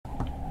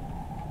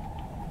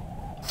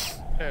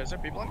Hey, is there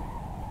people in?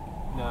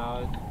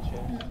 No,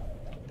 it's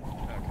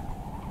Okay.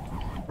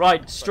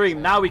 Right,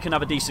 stream. Now we can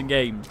have a decent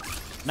game.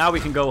 Now we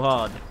can go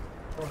hard.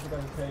 What was I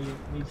gonna tell you?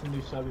 Need some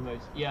new sub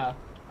emotes. Yeah.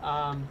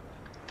 I'm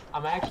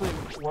actually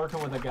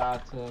working with a guy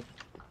to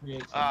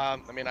create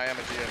some. I mean, I am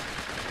a GM.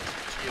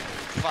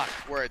 Fuck,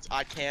 words.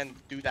 I can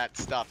do that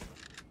stuff.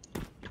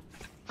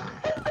 I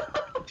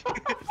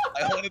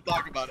don't want to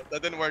talk about it.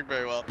 That didn't work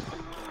very well.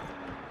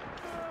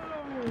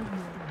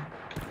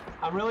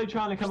 I'm really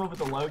trying to come up with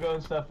the logo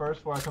and stuff first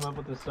before I come up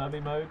with the sub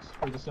emotes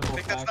for the simple I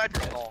think that's fact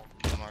sniper. Oh,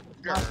 come on.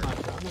 not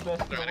sniper. I'm the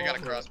best in the Alright, I got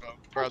a world. crossbow.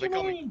 Bro, they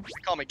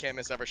call me can't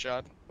miss every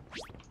shot.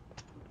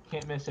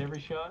 Can't miss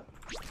every shot.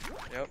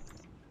 Yep.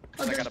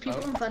 Oh, I there's got a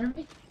people bow. in front of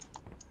me.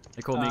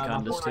 They call me My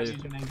Candace Fortnite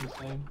too. username's the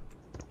same.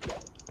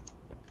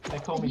 They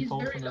call me He's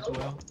very Fulton as low.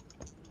 well.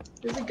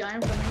 There's a guy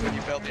in front of me.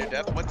 You fell to your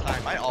death? What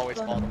time? I always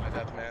fall to my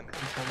death, man.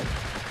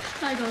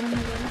 I got him. I got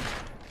him.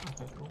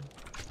 Okay, cool.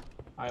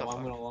 Alright, well,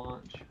 I'm gonna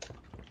launch.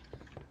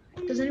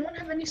 Does anyone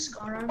have any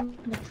scar armor?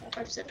 No,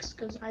 456,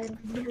 because I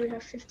literally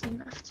have 15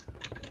 left.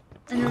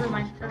 Never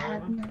mind.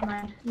 Never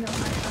mind. No, I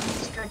found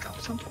this guy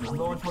dropped something. I'm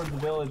going towards the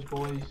village,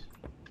 boys.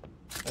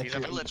 He's a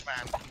your village east.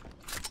 man.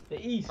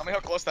 The east. Tell me how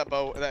close that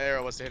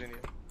arrow was to hitting you.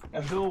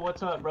 Abdul,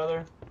 what's up,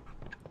 brother?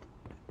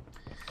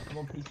 I'm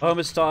on PC.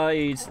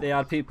 Homicide, they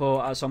had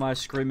people outside my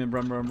screaming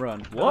run, run, run.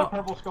 Got a What?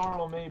 purple scar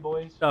on me,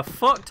 boys. The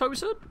fuck,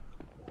 Tosin?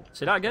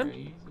 Say that again?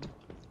 Very easy.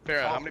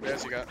 Farrah, how many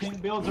bears you got?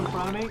 Pink builds in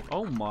front of me.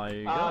 Oh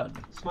my god.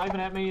 Sniping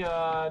at me,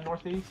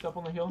 northeast, up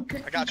on the hill.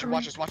 Okay, I got you.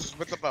 Watch this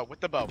with the bow. With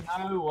the bow.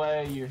 No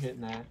way you're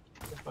hitting that.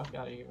 Get the fuck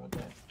out of here with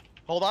that.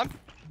 Hold on.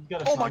 He's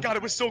got a Oh my sniper god,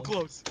 it was so rifle.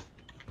 close.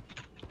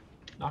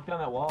 Knock down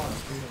that wall and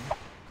shoot him.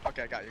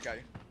 Okay, got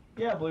you.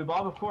 Yeah, Blue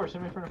Bob, of course.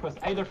 Send me a friend request.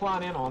 Hey, they're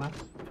flying in on us.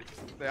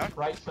 They are?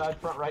 Right side,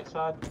 front right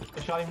side.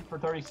 I shot him for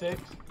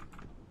 36.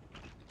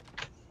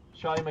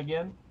 Shot him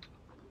again.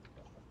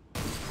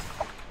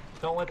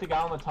 Don't let the guy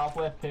on the top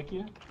left pick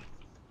you.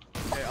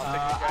 Okay, I'll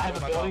take I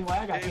have a building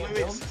lag. I can't wait,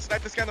 build.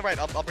 Snipe this guy on the right.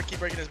 I'll keep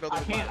breaking his building.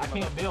 I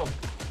can't build.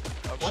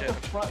 Oh What shit. the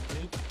fuck,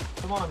 dude?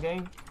 Come on,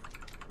 game.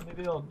 Let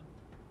me build.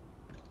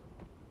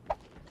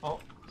 Oh,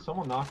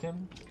 someone knocked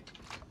him.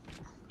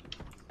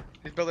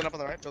 He's building up on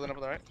the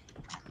right.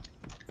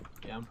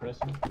 Yeah, I'm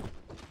pressing.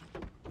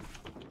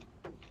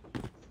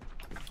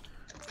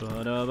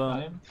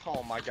 Ba-da-bum,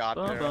 Oh my god,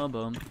 Farrah.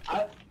 ba-bum-bum.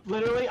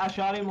 I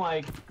shot him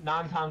like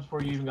 9 times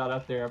before you even got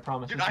up there. I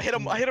promise. Dude, I hit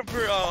him for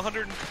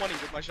 120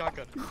 with my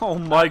shotgun. Oh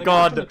my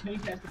god.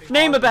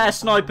 Name a better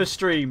sniper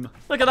stream.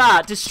 Look at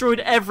that. Destroyed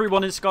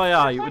everyone in Sky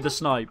Eye with the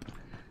snipe.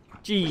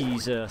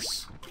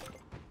 Jesus.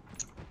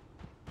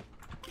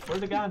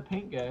 Where'd the guy in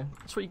pink go?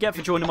 That's what you get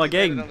for joining my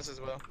game.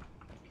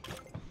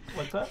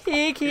 What's up?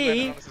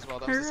 Dicky,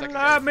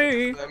 love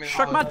me,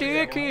 suck my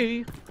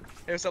dicky.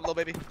 Hey, what's up, little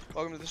baby?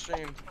 Welcome to the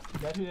stream.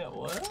 Is that who that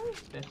was?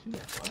 That's who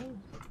that was.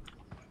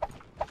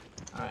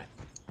 Alright.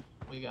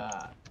 We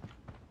got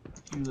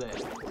a few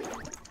left.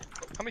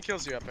 How many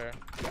kills do you have,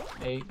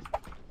 Farrah? 8.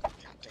 God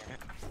damn it.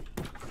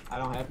 I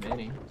don't have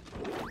many.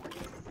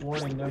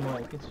 Warning, no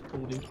mic. It's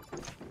cool, dude.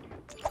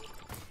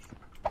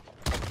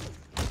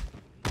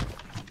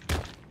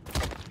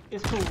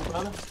 It's cool,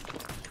 brother.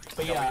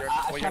 But No, yeah,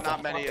 I you're shot not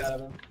the many. fuck out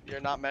of him.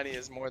 You're not many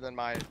is more than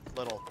my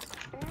little.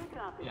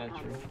 Yeah,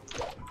 true.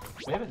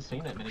 We haven't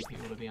seen that many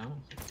people, to be honest.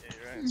 Yeah,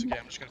 you're right. It's okay.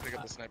 I'm just gonna pick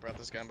up the sniper out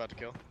this guy I'm about to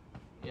kill.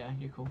 Yeah,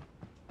 you're cool.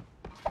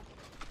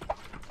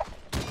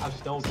 I've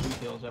stole 2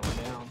 kills that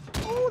were down.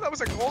 Oh, that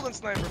was a golden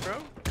sniper, bro.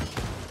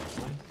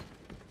 Nice.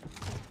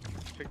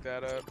 Pick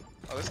that up.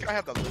 Oh, this guy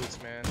had the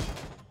loots, man.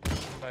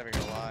 I'm not even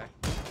gonna lie.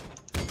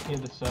 He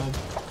had the sun.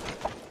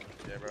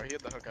 Yeah, bro, he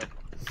had the hookup.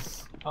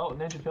 Oh,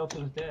 Ninja Filter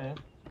is dead.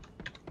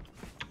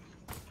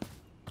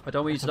 I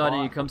don't want you to die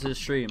when you come to the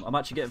stream. I'm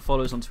actually getting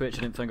followers on Twitch.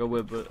 I didn't think I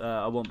would, but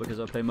I won't because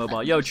I play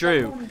mobile. Yo,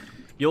 Drew,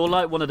 you're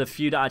like one of the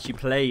few that actually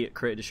play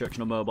Creative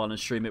Destruction on mobile and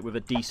stream it with a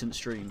decent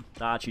stream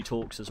that actually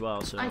talks as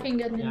well. So I can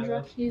get Ninja.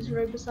 Yeah, He's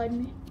right beside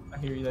me. I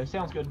hear you there.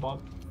 Sounds good,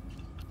 Bob.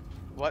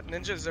 What,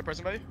 Ninja? Is there a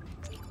person by you?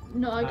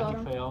 No, I got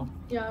He him. failed.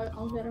 Yeah,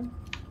 I'll get him.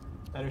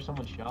 Better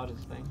someone shot his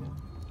thing.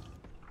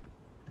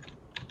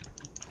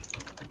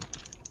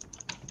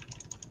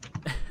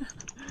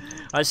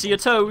 I see your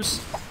toes.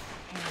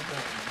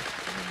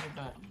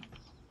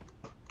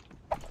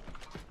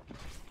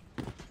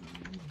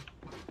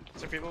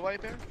 Is there people by you,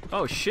 Farrah?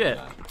 Oh shit.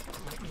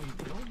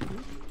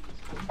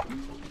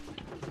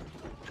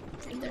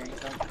 There you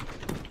go.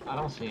 I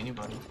don't see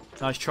anybody.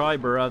 Nice try, Oh,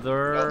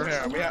 brother.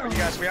 there. We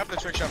have the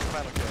trick shot for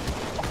final kill.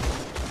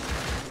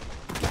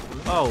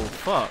 Oh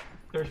fuck.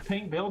 There's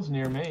pink builds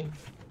near me.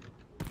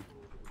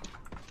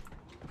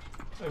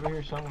 Over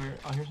here somewhere.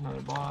 Oh, here's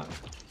another bot.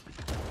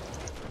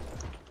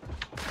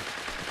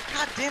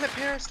 God damn it,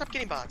 Farrah! Stop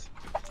getting bots.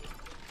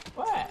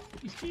 What?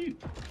 He's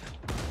cute.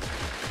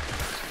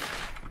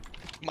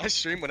 My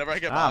stream, whenever I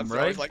get Ah, bots, they're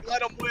always right. like,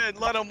 let him win,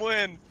 let him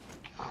win.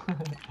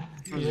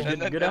 Yeah,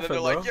 And then Good they're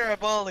effort, like, bro. you're a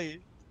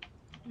volley.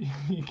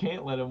 you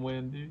can't let him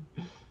win, dude.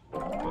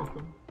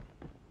 Welcome.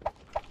 I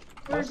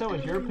Where's saw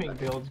was your the- pink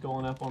builds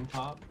going up on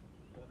top.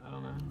 But I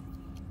don't know.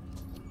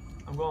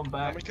 I'm going How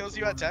back. many kills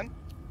you at? 10?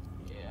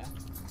 Yeah.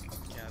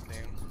 God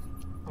damn.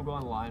 I'm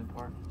going Lion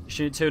Park.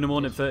 Shoot 2 in the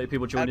morning, 30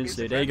 people join Add me as a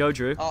instantly. There you go,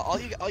 Drew. All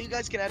you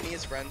guys can add me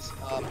as friends.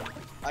 I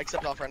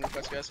accept all friend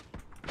requests, guys.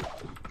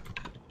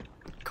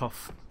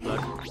 Cough.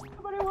 Look.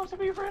 Somebody wants to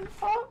be a friend.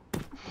 Huh?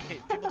 Hey,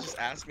 people just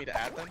ask me to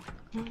add them.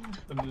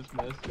 I'm just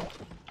messing.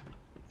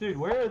 Dude,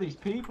 where are these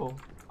people?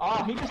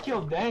 Oh, he just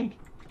killed Dank.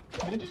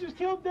 Ninja just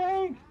killed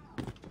Dank.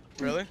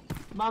 Really?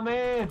 My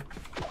man.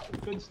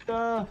 Good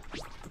stuff.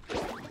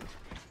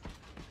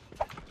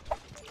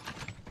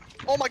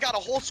 Oh my god, a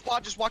whole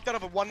squad just walked out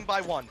of it 1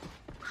 by 1.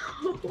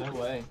 No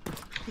way.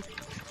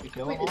 You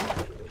kill them Wait,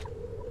 all?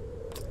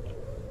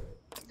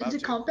 Is the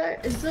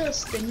combat, is the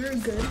stinger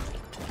good?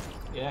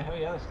 Yeah, hell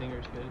yeah, the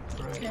Stinger's good.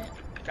 Right. Okay.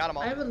 Got them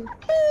all. I have a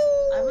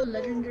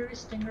legendary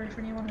stinger if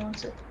anyone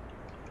wants it.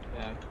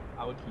 Yeah,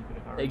 I would keep it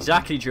if I were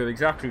Exactly, Drew.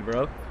 Exactly,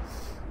 bro.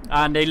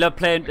 And they love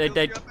playing.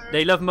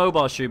 They love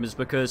mobile streamers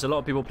because a lot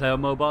of people play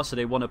on mobile, so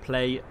they want to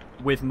play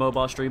with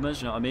mobile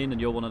streamers. You know what I mean? And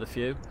you're one of the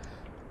few.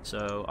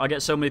 So I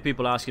get so many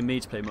people asking me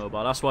to play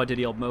mobile. That's why I did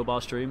the old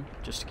mobile stream,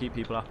 just to keep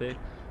people happy.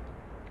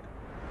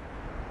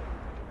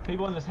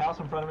 People in this house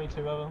in front of me,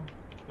 2 of them.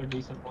 They're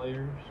decent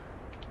players.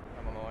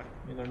 I'm on my way.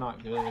 I mean, they're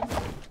not good.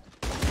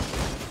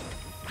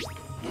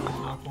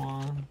 Knock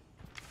one.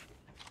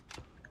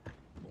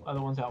 Other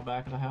one's out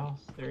back of the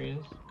house. There he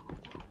is.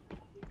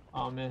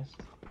 Oh, missed.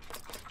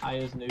 I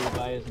is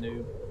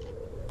noob.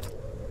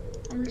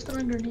 I'm just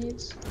throwing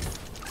grenades.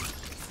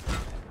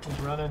 He's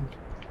running.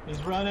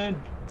 He's running.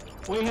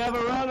 We have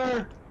a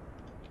runner.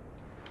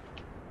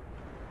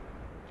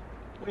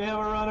 We have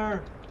a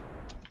runner.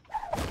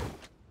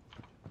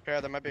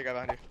 Okay, there might be a guy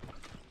behind you.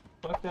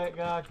 Fuck that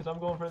guy, because I'm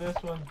going for this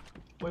one.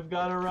 We've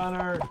got a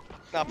runner.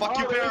 Nah, fuck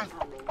you, Pear.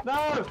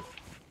 No!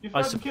 You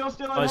fucking kill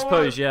stealing I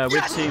suppose, yeah.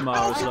 With Team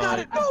I was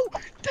like, No!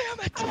 Damn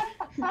it!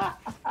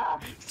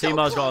 Team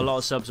I's got a lot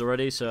of subs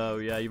already, so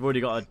yeah, you've already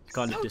got a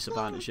kind of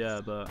disadvantage,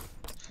 yeah. But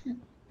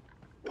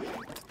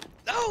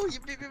No, you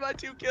beat me by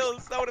 2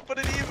 kills. That would have put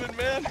it even,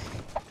 man.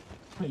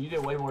 You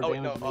did way more Oh,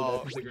 damage no, than me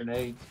oh. with the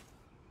grenades.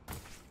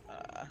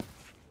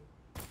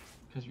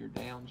 Because you're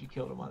down, you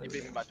killed him on the You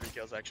beat me by 3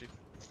 kills, actually.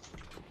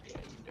 Yeah,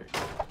 you dirty.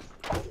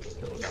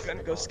 I'm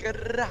gonna go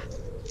skrrra.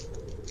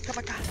 Come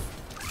on, God.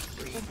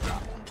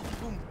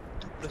 Boom.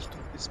 2 + 2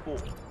 is 4.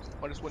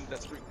 -1,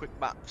 that's 3 quick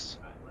maps.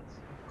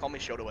 Call me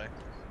showed away.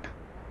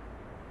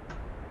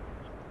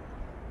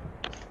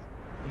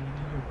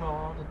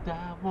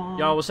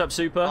 yo, what's up,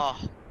 Super? Oh,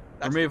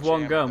 that's Remove the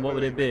one jam. gun. What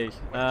would it be?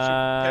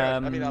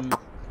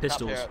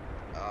 Pistols.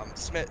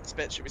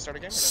 Spit. Should we start a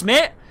game? or no?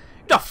 Smith?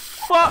 The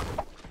fuck?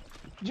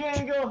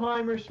 Django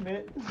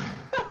Heimer-Schmidt.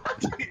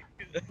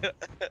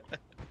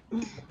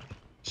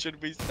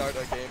 Should we start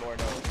a game or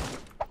no?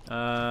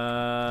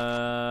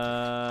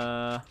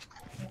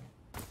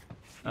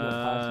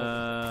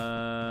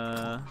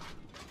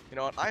 You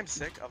know what? I'm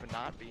sick of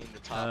not being the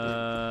top.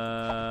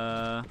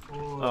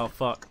 Oh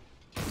fuck.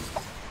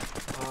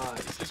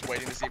 He's just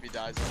waiting to see if he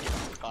dies.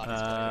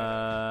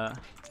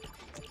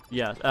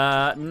 Yeah.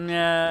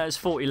 Nah, it's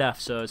 40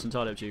 left, so it's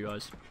entirely up to you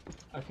guys.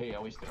 Okay, yeah,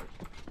 we start.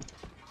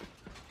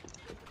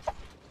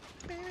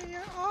 Baby,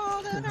 you're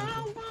all that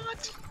I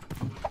want.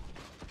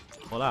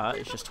 Well, that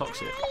is just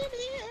toxic.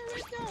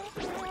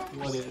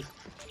 What is?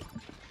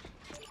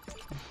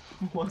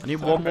 I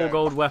need one more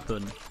gold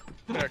weapon.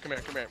 Come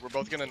here. We're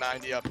both gonna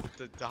 90 up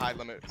to high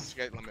limit,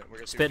 skate limit. We're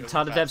gonna see Spit,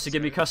 tell the devs to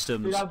give me Dude,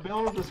 customs. I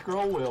built the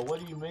scroll wheel. What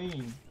do you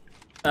mean?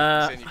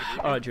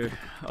 Alright, Drew.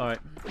 Alright.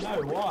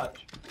 No,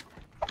 watch.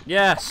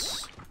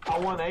 Yes! I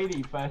want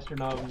 80 faster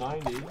than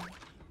 90.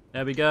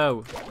 There we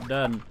go.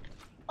 Done.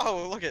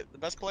 Oh, look at the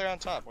best player on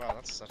top. Wow,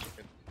 that's such a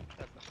good.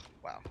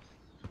 Wow.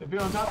 If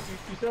you're on top,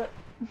 you set.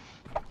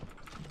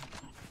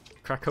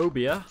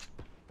 Cracovia.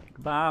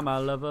 Goodbye, my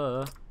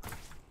lover.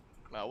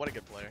 Wow, what a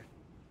good player.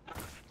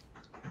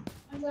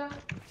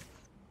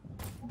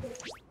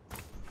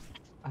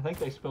 I think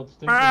they spelled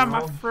stupid Ah, my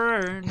wrong.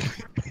 friend.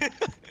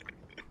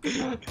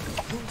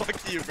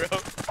 Fuck you, bro.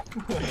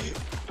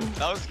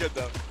 That was good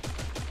though.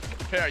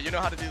 Pear, you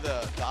know how to do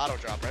the auto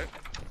drop, right?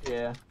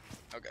 Yeah.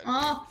 Okay.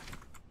 Oh,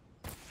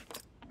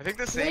 I think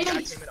the same guy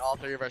wait. came in all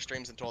 3 of our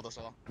streams and told us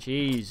all.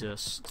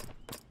 Jesus.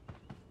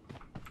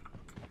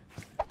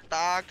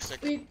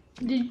 Toxic. wait,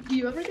 do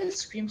you ever get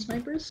Scream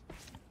Snipers?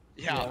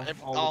 Yeah, Yeah,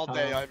 all the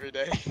day, time. every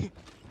day.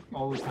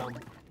 All the time.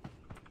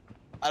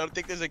 I don't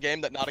think there's a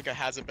game that Nautica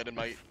hasn't been in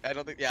my. I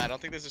don't think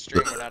there's a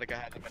stream where Nautica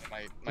hasn't been in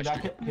my Dude, I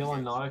stream. kept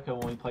killing Nautica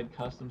when we played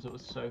customs. It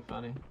was so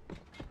funny.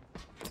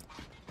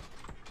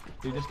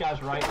 Dude, this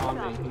guy's right on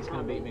me. He's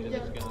gonna beat me to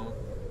this guy.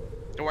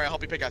 Don't worry, I'll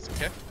help you pick out some,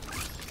 okay?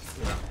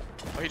 Yeah.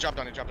 Oh, he dropped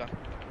down. He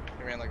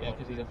ran like. Yeah,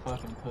 because he's a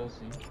fucking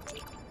pussy.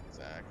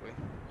 Exactly.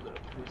 Little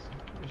pussy.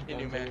 There's He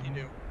knew, guns man. over He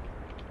here. knew.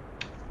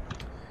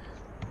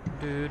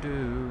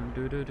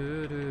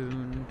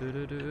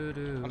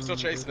 I'm still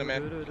chasing him,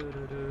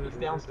 man. He's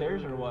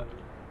downstairs or what?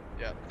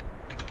 Yeah.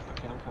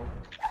 Okay, I'm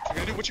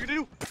coming. What you gonna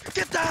do?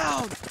 Get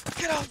down!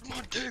 Get off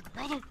my dick,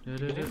 brother!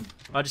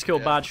 I just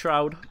killed Yeah. Bad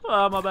Shroud.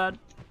 Oh, my bad.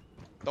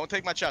 Don't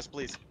take my chest,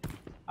 please.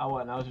 I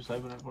wasn't. I was just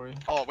opening it for you.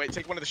 Oh wait,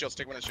 take one of the shields.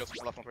 Take one of the shields.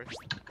 I left one for you.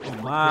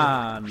 Oh,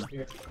 man.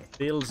 Here.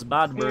 Feels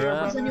bad, Here,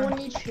 bruh. Does anyone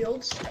need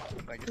shields?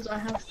 Thank you. Because I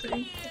have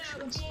 3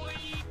 shields.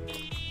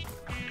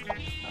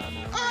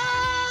 No.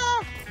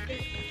 Ah!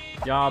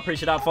 Yeah, I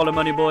appreciate that follow,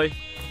 money boy.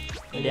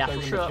 They Yeah,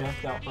 just for opened the sure.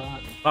 chest out front.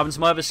 What happened to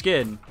my other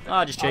skin? Oh,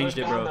 I just changed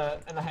it, Oh, bro.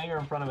 in the hangar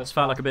in front of us. It's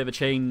felt like a bit of a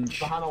change.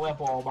 Behind the left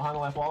wall. Behind the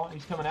left wall.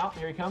 He's coming out.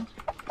 Here he comes.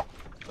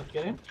 Let's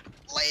get him.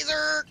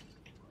 Laser!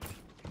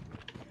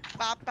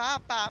 Bop,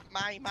 bop, bop,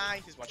 my.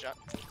 He's one shot.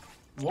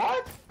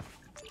 What?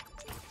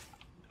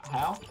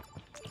 How?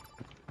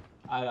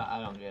 I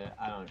don't get it.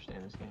 I don't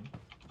understand this game.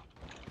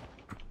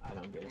 I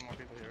don't get it. More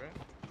people here,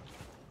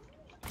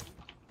 right?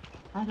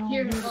 I don't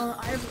Here, get it.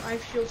 I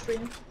have shields for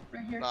you.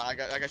 Right here. No, I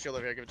got shield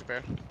over here. Give it to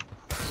Bear.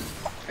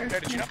 Sure. Bear,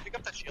 did you not pick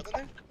up that shield in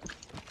there?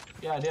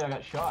 Yeah, I did. I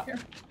got shot. Here.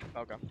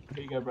 Okay.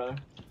 Here you go, brother.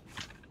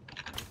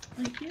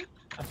 Thank you.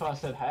 That's why I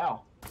said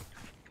how.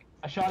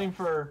 I shot him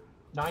for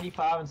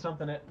 95 and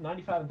something at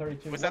 95 and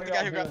 32. Was What that the are guy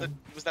y'all who grabbed doing?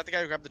 Was that the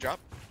guy who grabbed the drop?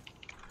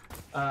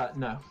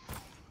 No.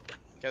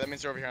 Okay, that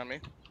means they're over here on me.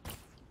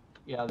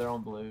 Yeah, they're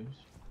on blues.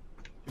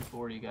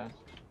 240, guys.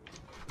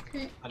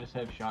 Okay. I just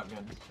have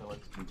shotguns, so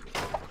let's keep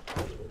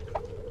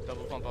it.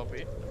 Double pump up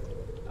E.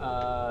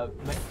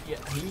 Yeah,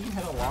 he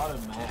had a lot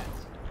of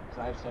mats.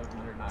 So I have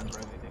 709 for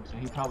everything, so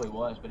he probably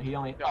was, but he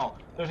only. Oh,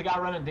 there's a guy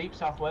running deep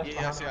southwest.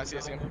 Yeah, I see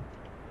him.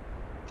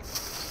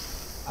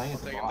 I think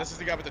it's a bot. This is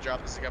the guy with the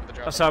drop. This is the guy with the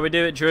drop. That's how we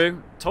do it,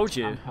 Drew. Told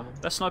you. I'm coming.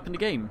 Best snipe in the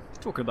game. What are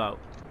you talking about?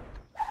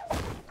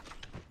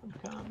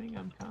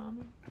 I'm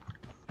coming.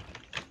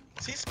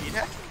 Is he speed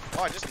hacking?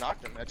 Oh, I just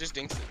knocked him. I just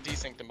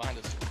desynced him behind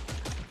us.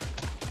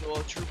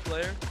 Little true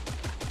player.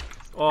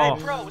 Oh,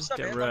 Hey bro, what's up,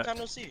 get man? Long wrecked. time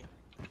no see.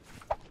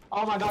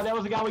 Oh my god, that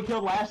was the guy we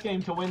killed last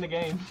game to win the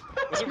game.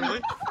 Was it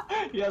really?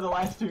 Yeah, the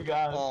last 2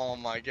 guys. Oh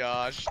my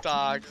gosh,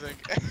 toxic.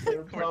 They're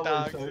We're probably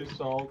so toxic.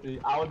 salty.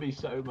 I would be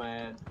so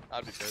mad.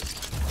 I'd be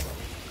pissed.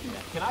 Yeah.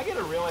 Can I get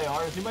a real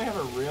AR? Does anybody have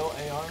a real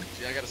AR?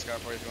 Yeah, I got a scar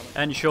for you if you want it.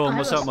 And Sean, I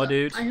what's have up, a- my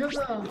dude? I have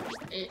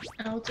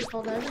what's it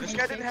called? I have an This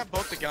guy AK. didn't have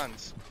both the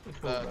guns. It's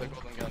cool, The bro.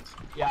 golden guns.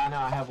 Yeah, I know.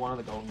 I have one of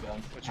the golden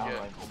guns. What'd you Power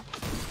get? rifle.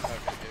 Okay,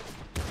 good.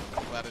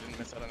 I'm glad I didn't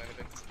miss out on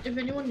anything. If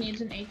anyone needs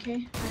an AK, I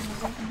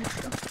have one in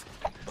extra.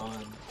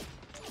 Fun.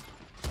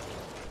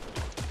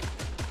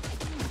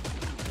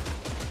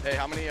 Hey,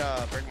 how many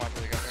break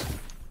modules you got there?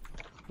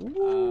 9.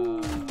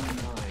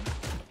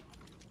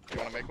 You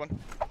wanna make one?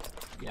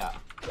 Yeah.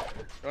 You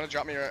wanna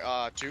drop me your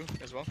 2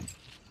 as well?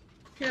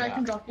 Here, I Yeah.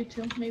 can drop you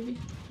 2, maybe.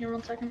 Here,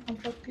 1 second. I'll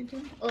drop you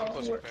 2. Oh,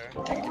 Closer, Bear.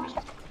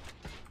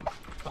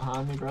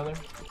 Behind me, brother.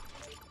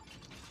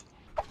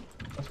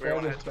 Let's Where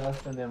you go wanna this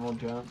stuff and then we'll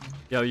jump.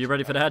 Yo, you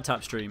ready for the head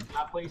tap stream?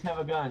 I please have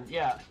a gun.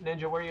 Yeah,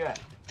 Ninja, where you at?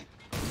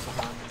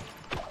 Behind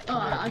me. Oh,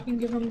 I can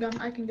give him a gun.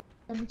 I can give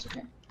him a gun. It's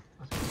okay.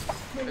 Let's go.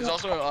 There you There's go.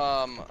 also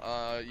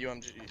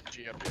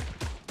UMG up here.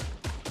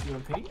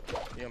 UMP?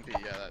 UMP,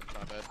 yeah, that's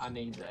not bad. I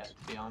need that, to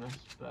be honest,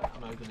 but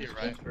I'm open to You're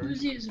right. stuff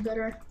first. Uzi is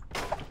better.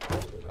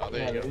 Oh,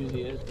 there Yeah, you the go.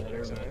 Uzi is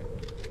better, Sorry.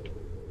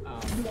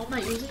 but You want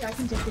my Uzi? I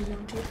can take the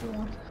UMP if you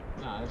want.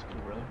 nah, that's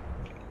cool, brother.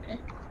 Okay.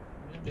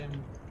 Okay,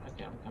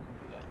 I'm coming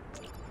for that.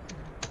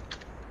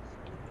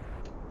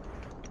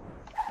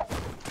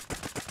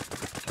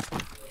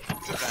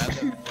 The bad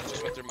that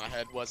just went through my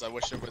head was I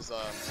wish there was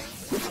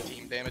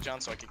team damage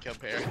on so I could kill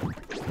Bear.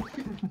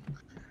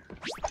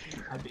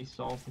 I'd be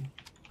salty.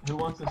 Who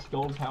wants this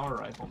gold power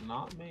rifle?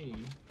 Not me.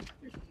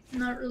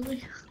 Not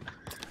really.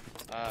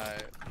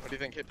 What do you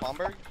think? Hit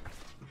Palmberg?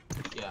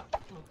 Yeah,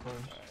 of course.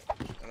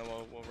 And then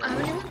we'll I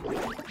run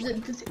don't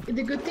even.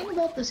 The good thing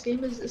about this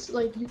game is it's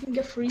like you can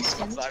get free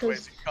skins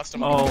sideways because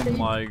custom. Oh pay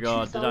my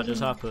god, did that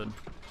just 2,000. happen?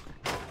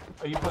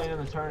 Are you playing in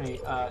the tourney?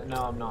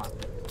 No, I'm not.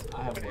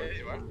 I have Yeah, work.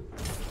 you are.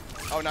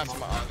 Oh, not so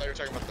much. I thought you were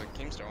talking about the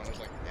Keemstar one. I was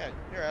like, yeah,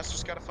 your ass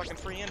just got a fucking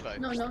free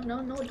invite. No,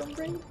 don't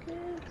break it.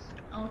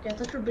 Oh, okay, I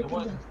thought you were It breaking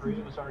wasn't free,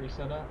 it was already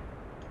set up.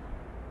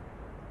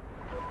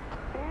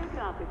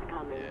 Airdrop is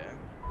coming. Yeah.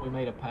 We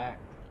made a pact.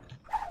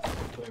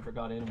 Whoever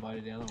got in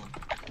invited the other one.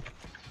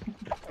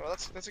 Well,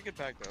 that's a good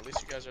pack though. At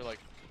least you guys are like,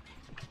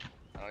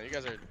 I don't know, you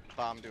guys are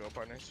bomb duo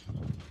partners.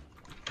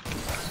 It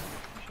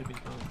should be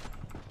fun.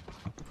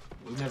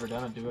 We've never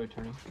done a duo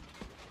tourney.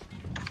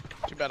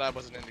 Too bad I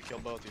wasn't in to kill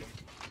both of you.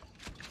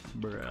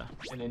 Bruh.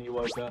 And then you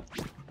woke up.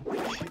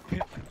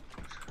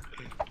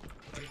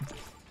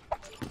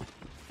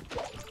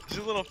 Just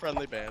a little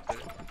friendly banter.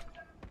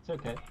 It's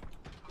okay.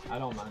 I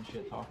don't mind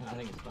shit talking. I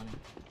think it's funny.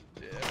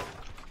 Yeah.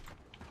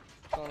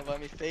 Don't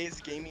invite me. FaZe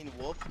Gaming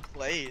Wolf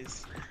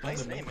Plays.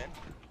 Nice name, man.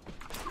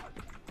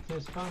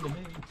 It's fun to me.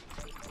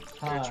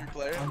 You're a true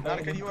player?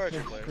 Monica, you are a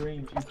true player.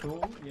 Streams. You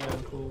cool? Yeah,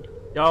 I'm cool.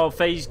 Yo,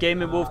 FaZe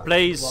Gaming Wolf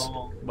plays.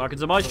 Long. Welcome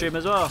to my stream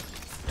as well.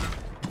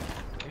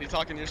 Are you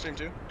talking your stream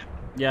too?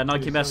 Yeah,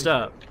 Nike Dude, messed so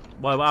up.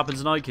 Why? What happened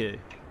to Nike?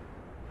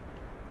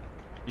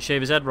 You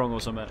shave his head wrong or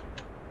something?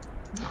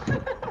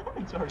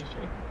 It's already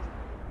shaking.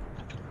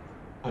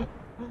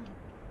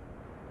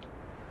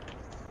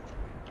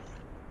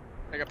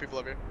 I got people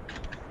over here.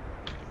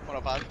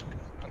 105.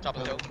 On top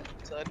of the hill.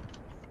 Side.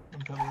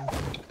 I'm coming.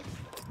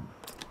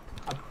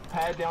 A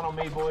pad down on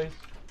me, boys.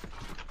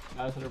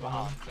 Guys that are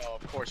behind. No,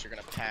 of course you're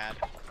gonna pad.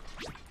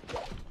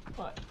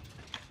 What?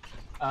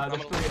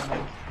 There's 3 of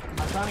them.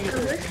 I'm trying to get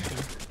their attention.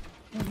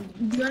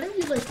 Do any of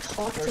you like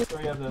talk There's to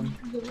 3 of them.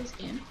 this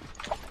game?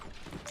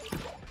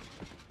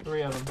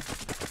 3 of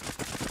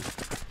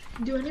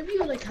them. Do any of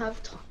you like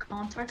have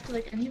contact to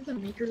like any of the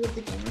makers of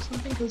the game or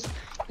something? Because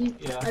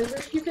I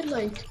wish you could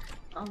like,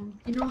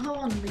 you know how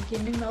on the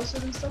gaming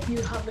mouses and stuff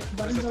you have like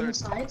buttons on the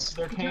sides?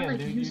 There can,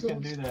 dude. You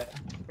can do that.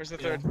 Where's the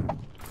third?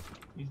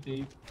 He's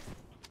deep.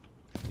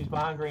 He's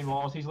behind green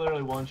walls. He's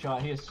literally one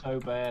shot. He is so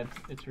bad.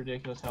 It's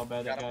ridiculous how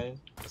bad that guy is.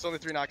 It's only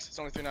 3 knocks. It's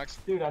only 3 knocks.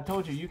 Dude, I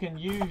told you, you can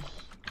use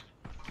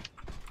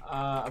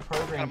a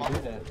program to do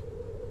that.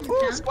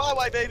 Woo! Squad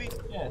white, baby!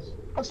 Yes.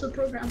 What's the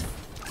program?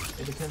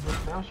 It depends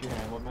which mouse you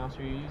have. What mouse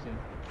are you using?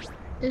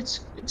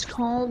 It's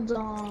called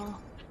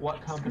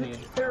What company is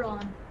it?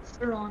 Thuron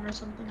or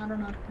something. I don't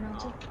know how to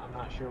pronounce it. I'm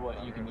not sure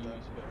what you can use,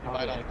 but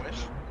Buy it probably on X Wish?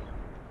 mouse.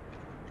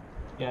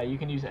 Yeah, you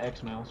can use the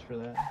X mouse for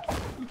that.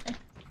 Okay.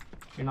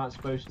 You're not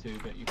supposed to,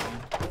 but you can.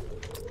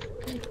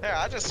 Hey,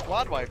 I just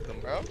squad wiped them,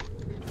 bro.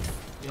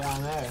 Yeah, I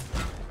know.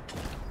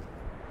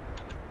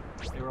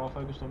 They were all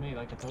focused on me,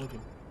 like I told you.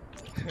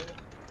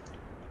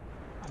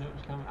 I knew it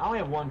was coming. I only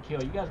have 1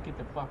 kill. You guys get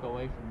the fuck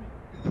away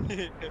from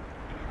me.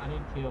 I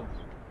need kills.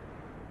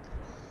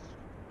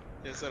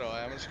 Yeah, so do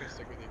I. I'm just gonna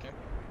stick with you, Kim.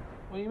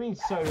 What do you mean,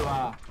 so do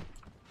I?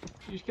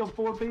 You just killed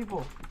 4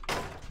 people.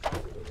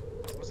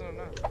 Wasn't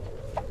enough.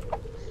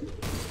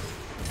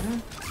 Huh?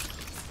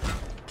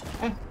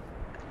 Hey.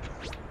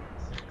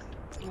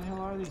 Who the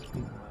hell are these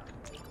people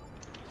at?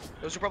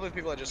 Those are probably the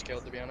people I just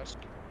killed, to be honest.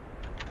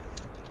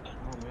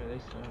 Oh man, they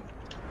suck.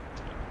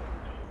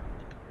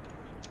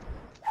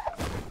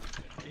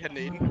 You had an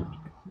Aiden?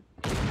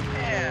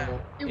 Yeah.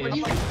 Hey, what do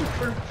you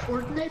prefer,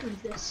 Fortnite or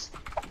this?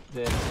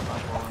 This by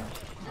far.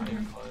 Not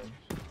even close.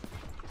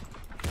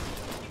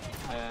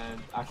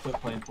 And I quit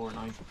playing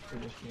Fortnite for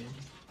this game.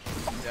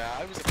 Yeah,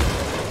 I was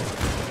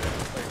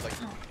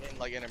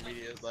like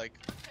intermediate, like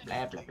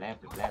Blah blah blah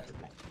blah blah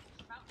blah.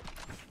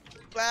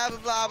 blah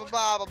blah blah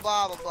blah blah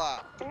blah blah blah.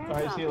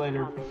 Alright, see you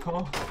later.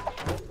 Cool.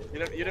 You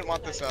didn't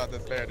want this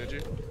bear, did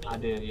you? I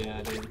did, yeah,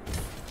 I did.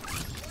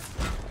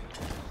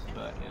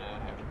 But you know,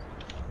 it happens.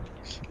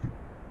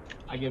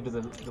 I give to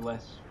the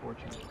less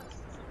fortunate.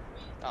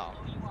 Oh,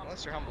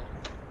 unless you're humble.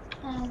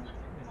 Oh,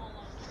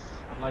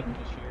 I'd like you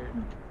to share it.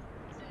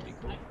 It'd be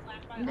cool.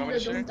 You want me to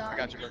share? don't die. I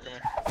got you, bro. Come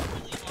here.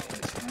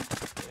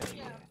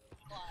 Yeah,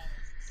 yeah.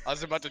 I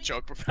was about to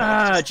choke before.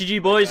 Ah,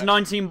 GG boys,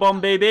 19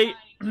 bomb baby.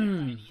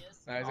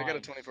 Nice, I got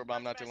a 24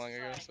 bomb not too long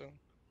ago, so.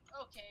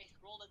 Okay,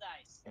 roll the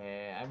dice.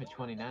 I have a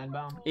 29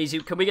 bomb. Easy.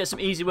 Can we get some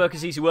easy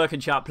workers, easy work in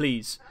chat,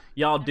 please?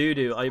 Y'all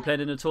doo-doo. Are you playing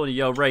in a tournament?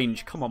 Yo,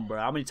 range. Come on, bro.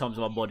 How many times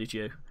have I bodied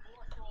you?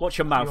 Watch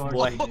your mouth,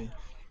 boy.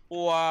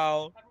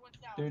 Wow.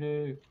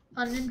 Doo-doo.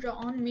 a ninja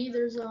on me.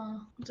 There's a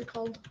what's it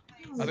called?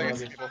 I think I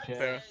see people.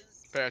 Fair.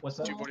 What's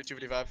that? 240,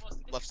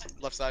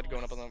 255. Left side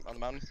going up on the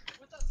mountain.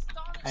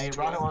 Hey,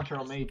 rocket launcher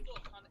on me.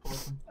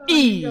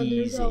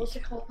 There's a, what's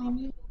it called?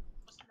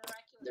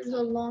 There's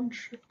a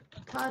launch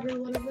pad or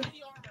whatever.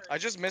 I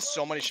just missed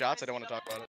so many shots, I don't want to talk about it.